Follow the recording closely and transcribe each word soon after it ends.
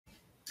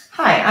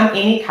Hi, I'm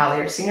Amy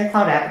Colyer, Senior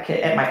Cloud Advocate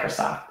at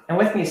Microsoft, and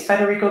with me is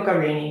Federico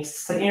Guerrini,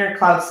 Senior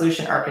Cloud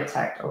Solution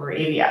Architect over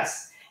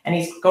AVS, and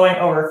he's going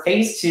over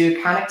Phase 2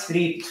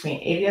 connectivity between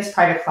AVS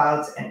private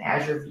clouds and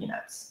Azure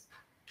VNets.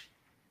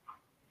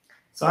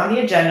 So on the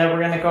agenda,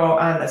 we're going to go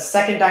on the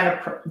second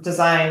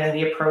design and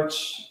the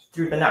approach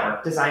through the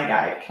network design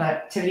guide,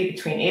 connectivity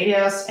between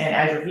AVS and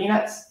Azure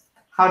VNets,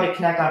 how to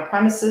connect on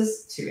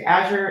premises to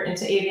Azure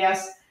into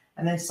AVS,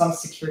 and then some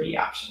security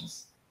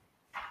options.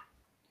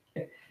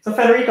 So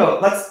Federico,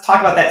 let's talk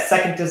about that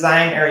second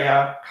design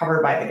area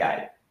covered by the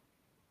guide.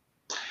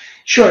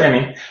 Sure,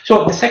 Amy.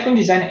 So the second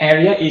design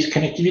area is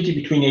connectivity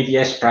between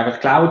AVS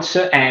private clouds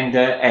and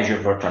Azure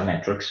virtual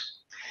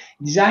networks.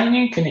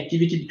 Designing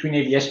connectivity between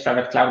AVS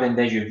private cloud and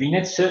Azure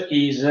VNets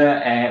is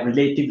a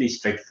relatively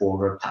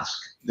straightforward task.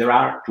 There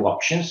are two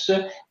options,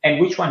 and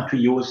which one to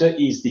use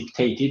is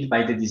dictated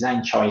by the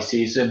design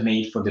choices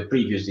made for the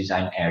previous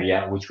design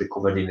area, which we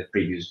covered in the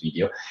previous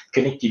video,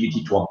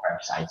 connectivity to on-prem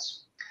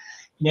sites.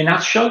 In a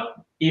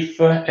nutshell, if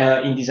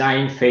in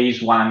design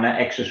phase 1,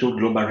 Exosur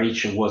Global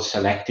Reach was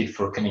selected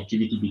for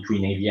connectivity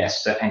between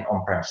AVS and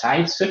on-prem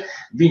sites,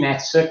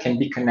 VNets can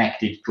be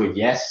connected to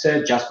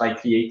AVS just by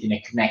creating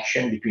a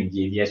connection between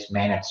the AVS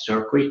managed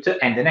circuit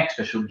and an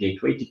Exosur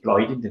gateway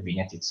deployed in the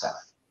VNet itself.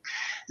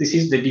 This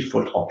is the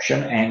default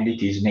option, and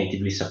it is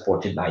natively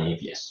supported by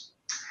AVS.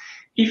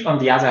 If, on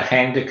the other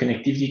hand, the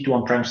connectivity to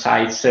on-prem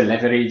sites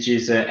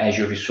leverages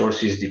Azure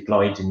resources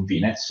deployed in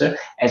VNets,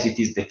 as it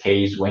is the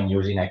case when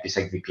using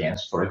IPsec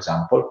VPNs, for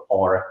example,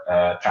 or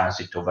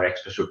transit over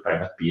Exposure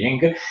private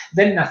peering,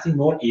 then nothing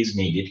more is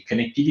needed.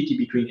 Connectivity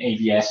between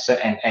AVS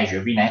and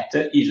Azure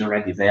VNet is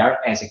already there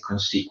as a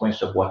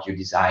consequence of what you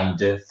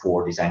designed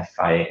for design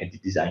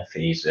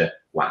phase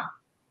 1.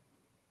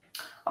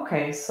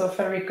 Okay, so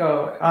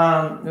Federico,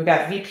 we've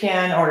got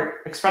VPN or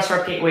express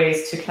route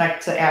gateways to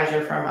connect to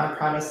Azure from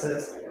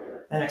on-premises,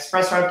 and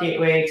express route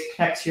gateway to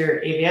connect to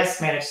your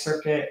AVS managed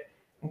circuit,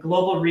 and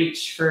global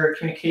reach for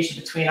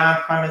communication between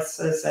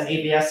on-premises and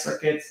AVS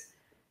circuits.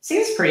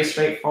 Seems pretty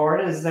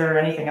straightforward. Is there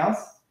anything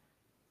else?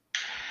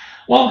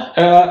 Well,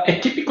 a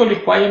typical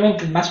requirement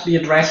that must be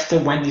addressed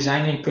when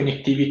designing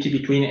connectivity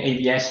between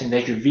AVS and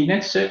Azure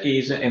VNets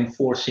is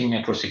enforcing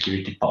network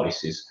security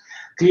policies.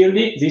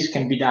 Clearly, this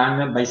can be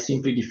done by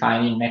simply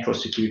defining network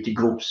security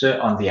groups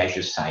on the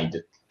Azure side.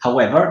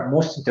 However,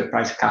 most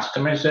enterprise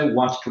customers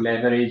want to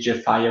leverage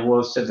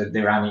firewalls that they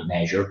run in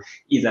Azure,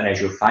 either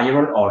Azure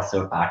Firewall or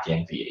third-party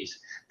NVAs.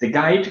 The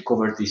guide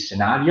covers this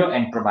scenario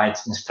and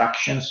provides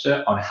instructions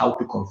on how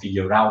to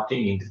configure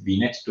routing in the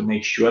VNet to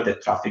make sure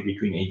that traffic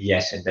between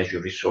AVS and Azure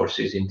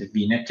resources in the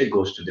VNet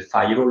goes to the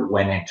firewall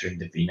when entering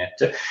the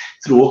VNet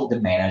through the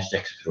managed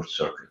Exposure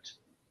circuit.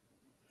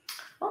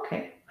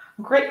 Okay.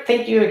 Great.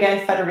 Thank you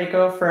again,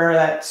 Federico, for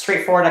that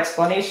straightforward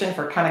explanation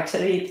for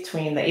connectivity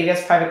between the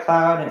AVS private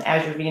cloud and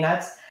Azure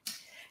VNets.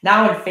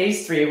 Now in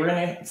phase 3, we're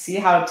going to see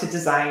how to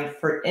design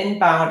for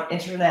inbound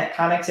internet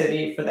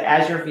connectivity for the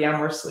Azure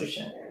VMware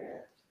solution.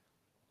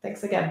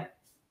 Thanks again.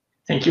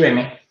 Thank you,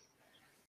 Amy.